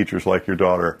teachers like your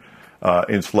daughter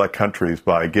in select countries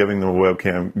by giving them a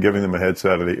webcam, giving them a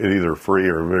headset at either free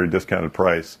or a very discounted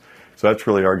price. So that's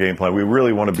really our game plan. We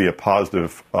really want to be a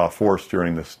positive force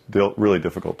during this really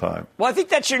difficult time. Well, I think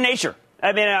that's your nature.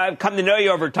 I mean, I've come to know you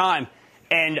over time,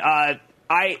 and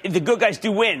the good guys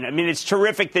do win. I mean, it's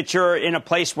terrific that you're in a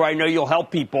place where I know you'll help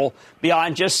people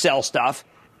beyond just sell stuff,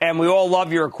 and we all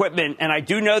love your equipment. And I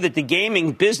do know that the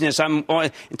gaming business, I'm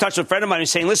in touch with a friend of mine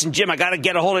who's saying, listen, Jim, I got to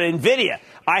get a hold of NVIDIA.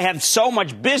 I have so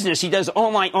much business. He does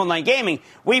online gaming.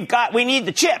 We need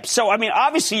the chips. So, I mean,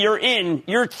 obviously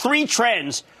your three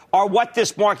trends are what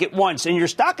this market wants, and your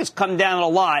stock has come down a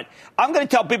lot. I'm going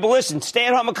to tell people, listen,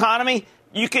 stay-at-home economy,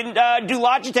 you can do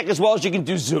Logitech as well as you can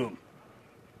do Zoom.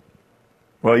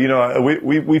 Well,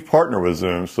 we partner with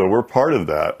Zoom, so we're part of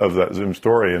that Zoom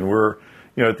story, and we're,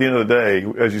 at the end of the day,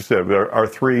 as you said, our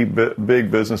three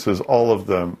big businesses, all of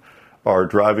them are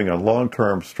driving on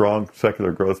long-term, strong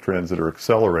secular growth trends that are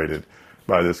accelerated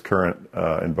by this current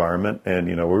environment. And,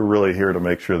 we're really here to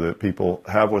make sure that people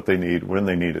have what they need when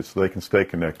they need it so they can stay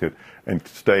connected and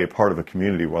stay a part of a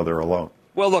community while they're alone.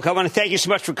 Well, look, I want to thank you so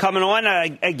much for coming on.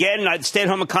 Again, the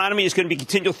stay-at-home economy is going to be a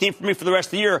continual theme for me for the rest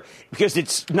of the year because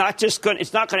it's not going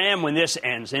to end when this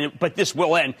ends, but this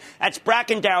will end. That's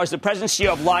Bracken Darrell, the president and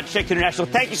CEO of Logitech International.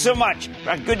 Thank you so much.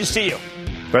 Good to see you.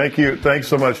 Thank you. Thanks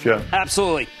so much, Jeff.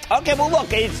 Absolutely. Okay, well,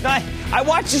 look, it's not. I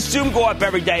watch this Zoom go up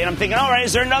every day, and I'm thinking, all right,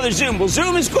 is there another Zoom? Well,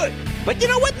 Zoom is good. But you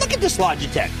know what? Look at this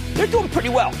Logitech. They're doing pretty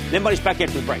well. Everybody's back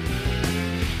after the break.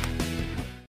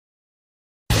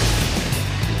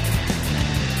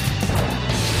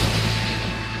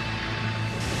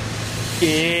 It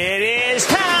is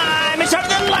time. It's time for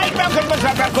the light.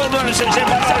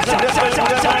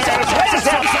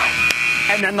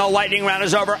 And then the lightning round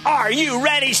is over. Are you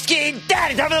ready, Ski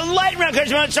Daddy? Time for the lightning round.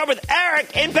 Let's start with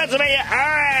Eric in Pennsylvania.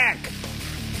 Eric.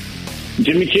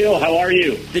 Jimmy Chill, how are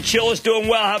you? The Chill is doing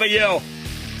well. How about you?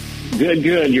 Good,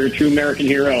 good. You're a true American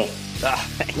hero.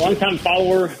 Long-time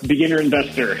follower, beginner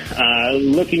investor.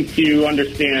 Looking to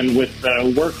understand with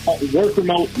work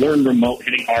remote, learn remote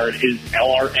hitting hard, is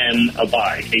LRN a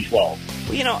buy, K12? Well,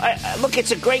 you know, look,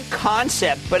 it's a great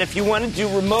concept, but if you want to do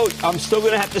remote, I'm still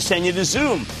going to have to send you to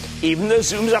Zoom. Even though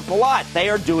Zoom's up a lot, they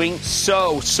are doing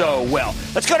so well.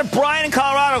 Let's go to Brian in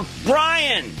Colorado.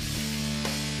 Brian!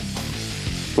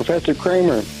 Professor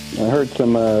Cramer, I heard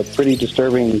some pretty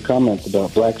disturbing comments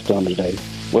about Blackstone today.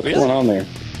 What's going on there?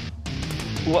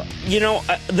 Well, you know,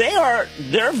 they're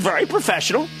very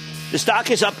professional. The stock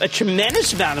is up a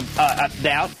tremendous amount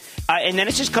and then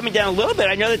it's just coming down a little bit.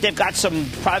 I know that they've got some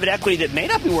private equity that may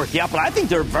not be working out, but I think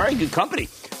they're a very good company.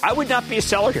 I would not be a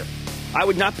seller here. I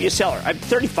would not be a seller. I'm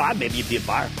 35, maybe you'd be a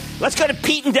buyer. Let's go to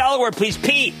Pete in Delaware, please.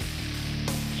 Pete.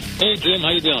 Hey, Jim,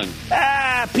 how you doing?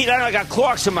 Pete, I got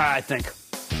Clorox in my eye, I think.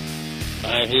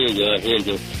 I hear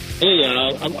you. Hey,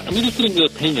 I'm interested in your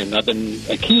opinion. I've been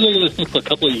accumulating this thing for a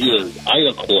couple of years.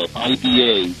 Ida Corp,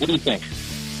 IDA. What do you think?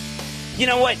 You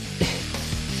know what?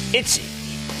 It's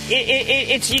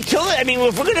utility. I mean,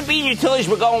 if we're going to be in utilities,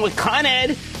 we're going with Con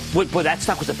Ed. Well, that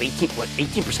stock was up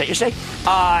 18% you say?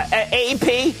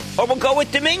 AEP, or we'll go with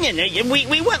Dominion.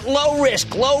 We went low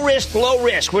risk.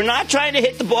 We're not trying to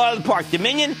hit the ball out of the park.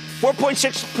 Dominion,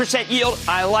 4.6% yield.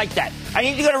 I like that. I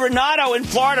need to go to Renato in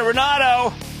Florida.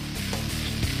 Renato.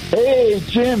 Hey,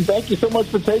 Jim, thank you so much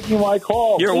for taking my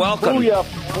call. You're welcome. Booyah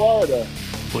from Florida.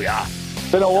 Booyah.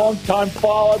 Been a long-time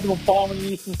follower. I've been following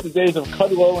you since the days of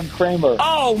Kudlow and Kramer.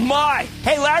 Oh, my.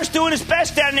 Hey, Larry's doing his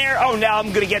best down there. Oh, now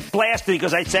I'm going to get blasted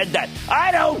because I said that.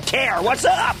 I don't care. What's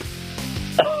up?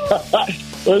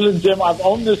 Listen, Jim, I've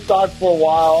owned this stock for a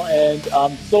while, and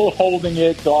I'm still holding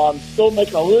it, so I'm still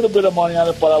making a little bit of money on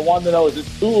it, but I wanted to know, is it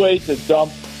too late to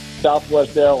dump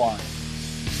Southwest Airlines?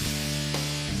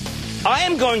 I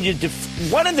am going to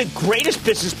one of the greatest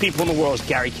business people in the world is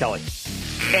Gary Kelly.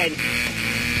 And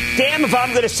damn if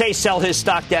I'm going to say sell his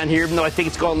stock down here, even though I think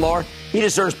it's going lower. He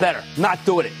deserves better. Not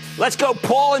doing it. Let's go,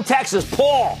 Paul in Texas.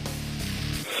 Paul.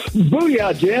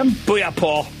 Booyah, Jim. Booyah,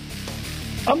 Paul.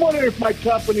 I'm wondering if my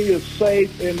company is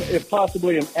safe and if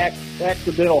possibly an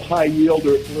accidental high yield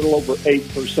or a little over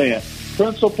 8%.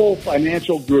 Principal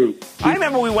Financial Group. I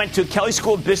remember we went to Kelly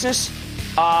School of Business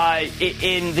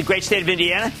in the great state of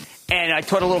Indiana, and I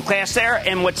taught a little class there,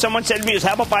 and what someone said to me was,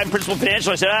 how about buying Principal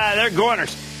Financial? I said, they're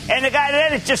goners. And the guy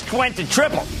then, it just went to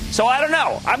triple. So I don't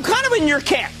know. I'm kind of in your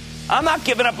camp. I'm not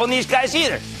giving up on these guys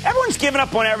either. Everyone's giving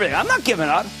up on everything. I'm not giving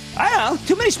up. I don't know.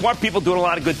 Too many smart people doing a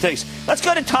lot of good things. Let's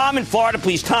go to Tom in Florida,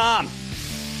 please. Tom.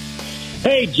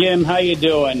 Hey, Jim. How you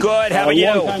doing? Good. How are you?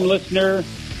 Long-time listener.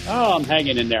 Oh, I'm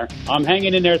hanging in there.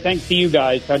 Thanks to you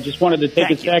guys. I just wanted to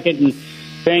take a second and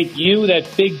thank you, that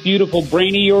big, beautiful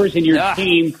brain of yours, and your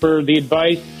team for the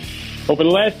advice. Over the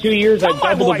last 2 years, I've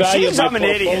doubled the value of my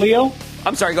portfolio. Idiot.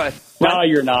 I'm sorry, go ahead. No,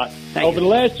 you're not. Over the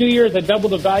last 2 years, I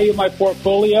doubled the value of my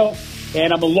portfolio,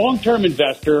 and I'm a long-term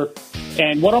investor.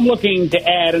 And what I'm looking to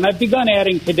add, and I've begun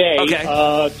adding today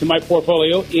to my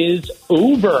portfolio, is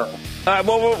Uber.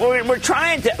 Well, we're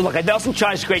trying to look. Nelson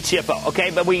China's a great CFO, okay,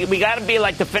 but we got to be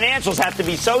like the financials have to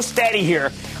be so steady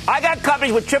here. I got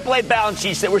companies with AAA balance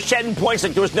sheets that were shedding points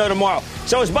like there was no tomorrow.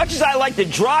 So as much as I like to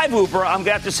drive Uber, I'm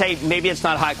gonna have to say maybe it's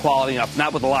not high quality enough.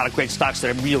 Not with a lot of great stocks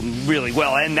that are really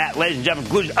well. And that, ladies and gentlemen,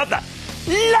 conclusion of the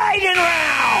Lightning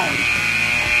Round.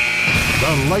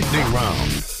 The Lightning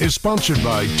Round is sponsored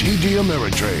by TD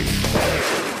Ameritrade.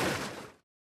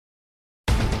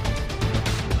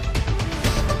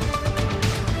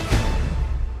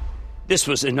 This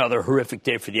was another horrific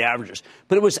day for the averages,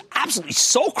 but it was absolutely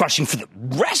soul-crushing for the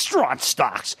restaurant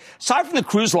stocks. Aside from the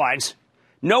cruise lines,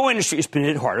 no industry has been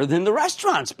hit harder than the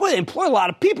restaurants. Boy, they employ a lot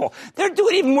of people. They're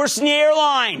doing even worse than the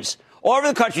airlines. All over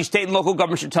the country, state and local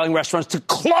governments are telling restaurants to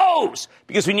close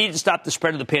because we need to stop the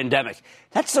spread of the pandemic.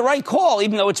 That's the right call,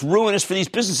 even though it's ruinous for these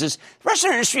businesses. The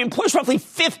restaurant industry employs roughly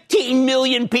 15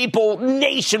 million people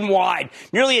nationwide,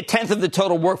 nearly a tenth of the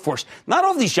total workforce. Not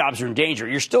all of these jobs are in danger.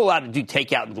 You're still allowed to do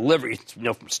takeout and delivery,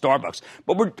 from Starbucks.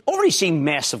 But we're already seeing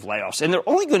massive layoffs, and they're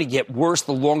only going to get worse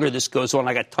the longer this goes on.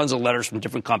 I got tons of letters from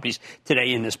different companies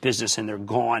today in this business, and they're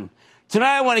gone.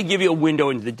 Tonight, I want to give you a window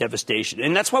into the devastation,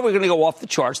 and that's why we're going to go off the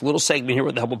charts. A little segment here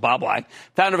with the help of Bob Lang,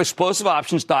 founder of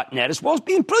ExplosiveOptions.net, as well as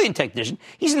being a brilliant technician.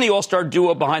 He's in the all-star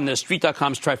duo behind the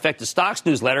Street.com's Trifecta Stocks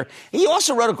newsletter. He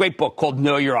also wrote a great book called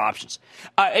Know Your Options.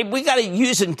 We got to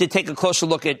use it to take a closer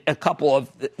look at a couple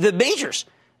of the majors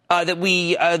the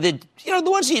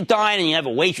ones that you dine and you have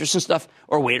a waitress and stuff,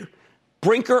 or waiter.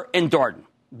 Brinker and Darden.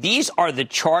 These are the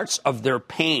charts of their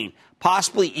pain,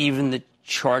 possibly even the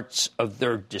charts of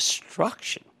their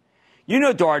destruction. You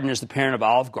know Darden is the parent of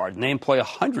Olive Garden. They employ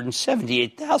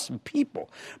 178,000 people.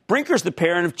 Brinker's the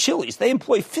parent of Chili's. They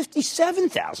employ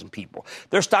 57,000 people.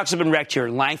 Their stocks have been wrecked here,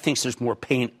 and Lang thinks there's more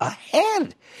pain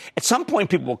ahead. At some point,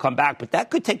 people will come back, but that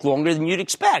could take longer than you'd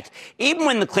expect. Even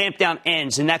when the clampdown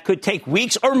ends, and that could take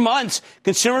weeks or months,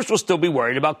 consumers will still be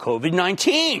worried about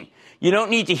COVID-19. You don't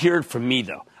need to hear it from me,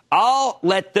 though. I'll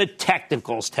let the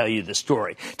technicals tell you the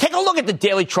story. Take a look at the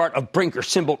daily chart of Brinker,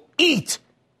 symbol EAT,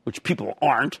 which people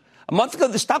aren't. A month ago,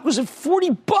 the stock was at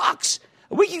 $40.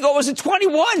 A week ago, it was at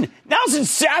 21. Now it's at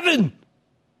 7.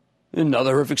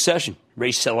 Another horrific session.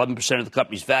 Raised 11% of the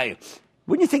company's value.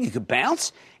 Wouldn't you think it could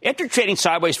bounce? After trading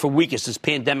sideways for weeks as this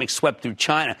pandemic swept through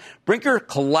China, Brinker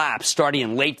collapsed starting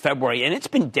in late February, and it's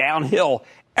been downhill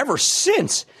ever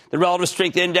since. The relative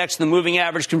strength index and the moving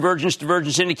average convergence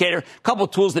divergence indicator, a couple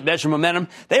of tools that measure momentum,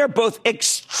 they are both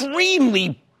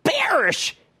extremely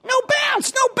bearish. No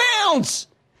bounce, no bounce.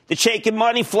 The Chaikin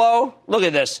money flow, look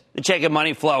at this. The Chaikin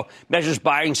money flow measures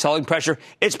buying and selling pressure.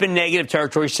 It's been negative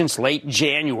territory since late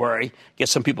January. I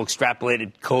guess some people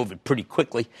extrapolated COVID pretty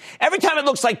quickly. Every time it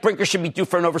looks like Brinker should be due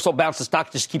for an oversold bounce, the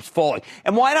stock just keeps falling.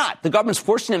 And why not? The government's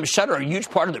forcing them to shutter a huge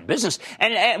part of their business.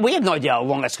 And we have no idea how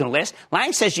long that's going to last.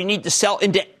 Lang says you need to sell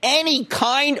into any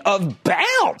kind of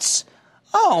bounce.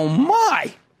 Oh,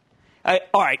 my.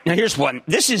 All right, now here's one.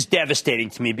 This is devastating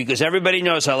to me because everybody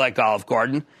knows I like Olive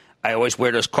Garden. I always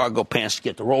wear those cargo pants to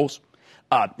get the rolls.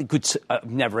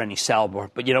 Never any salad bar.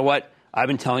 But you know what? I've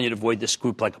been telling you to avoid this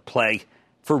group like a plague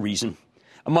for a reason.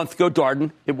 A month ago,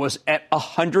 Darden, it was at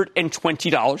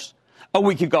 $120. A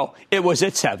week ago, it was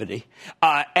at $70.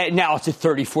 And now it's at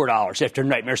 $34 after a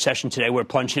nightmare session today where it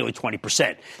plunged nearly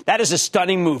 20%. That is a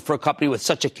stunning move for a company with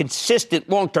such a consistent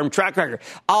long-term track record.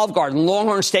 Olive Garden,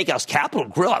 Longhorn Steakhouse, Capitol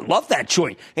Grill. I love that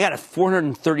joint. They got a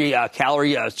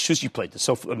 430-calorie sushi plate. That's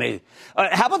so amazing.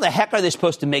 How about the heck are they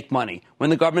supposed to make money when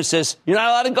the government says you're not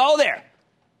allowed to go there?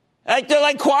 They're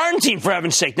like quarantine, for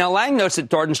heaven's sake. Now, Lang notes that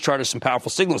Darden's chart has some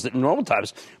powerful signals that in normal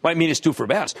times might mean it's due for a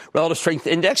bounce. Relative strength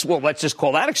index, well, let's just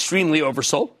call that extremely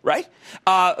oversold, right?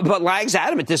 But Lang's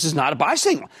adamant this is not a buy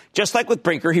signal. Just like with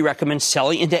Brinker, he recommends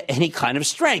selling into any kind of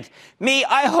strength. Me,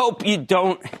 I hope you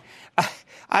don't.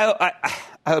 I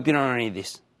hope you don't own any of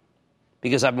these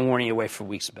because I've been warning you away for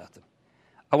weeks about them.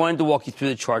 I wanted to walk you through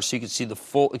the chart so you could see the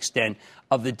full extent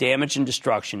of the damage and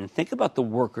destruction and think about the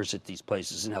workers at these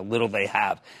places and how little they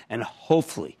have. And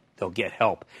hopefully they'll get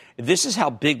help. If this is how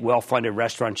big, well-funded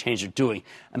restaurant chains are doing,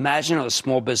 imagine how the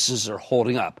small businesses are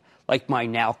holding up, like my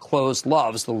now closed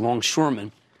Loves, the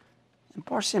Longshoreman, and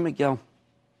Bar San Miguel.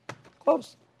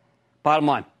 Closed. Bottom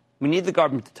line, we need the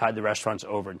government to tide the restaurants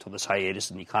over until this hiatus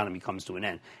in the economy comes to an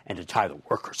end and to tie the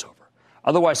workers over.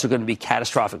 Otherwise, there are going to be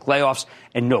catastrophic layoffs,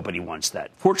 and nobody wants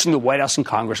that. Fortunately, the White House and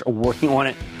Congress are working on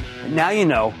it. But now you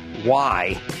know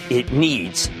why it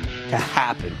needs to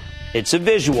happen. It's a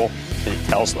visual, and it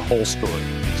tells the whole story.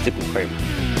 Stick with Cramer.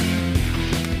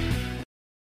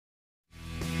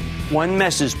 One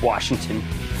message, Washington.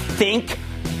 Think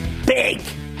big.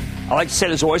 I like to say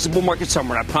there's always a bull market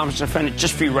somewhere, and I promise to find it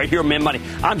just for you right here on Mad Money.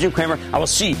 I'm Jim Cramer. I will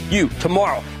see you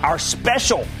tomorrow. Our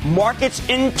special Markets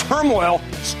in Turmoil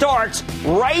starts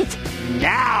right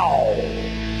now.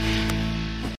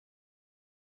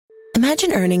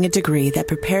 Imagine earning a degree that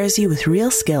prepares you with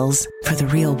real skills for the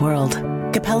real world.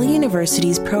 Capella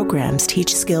University's programs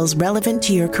teach skills relevant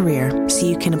to your career so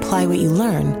you can apply what you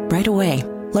learn right away.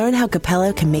 Learn how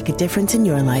Capella can make a difference in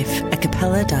your life at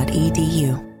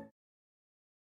capella.edu.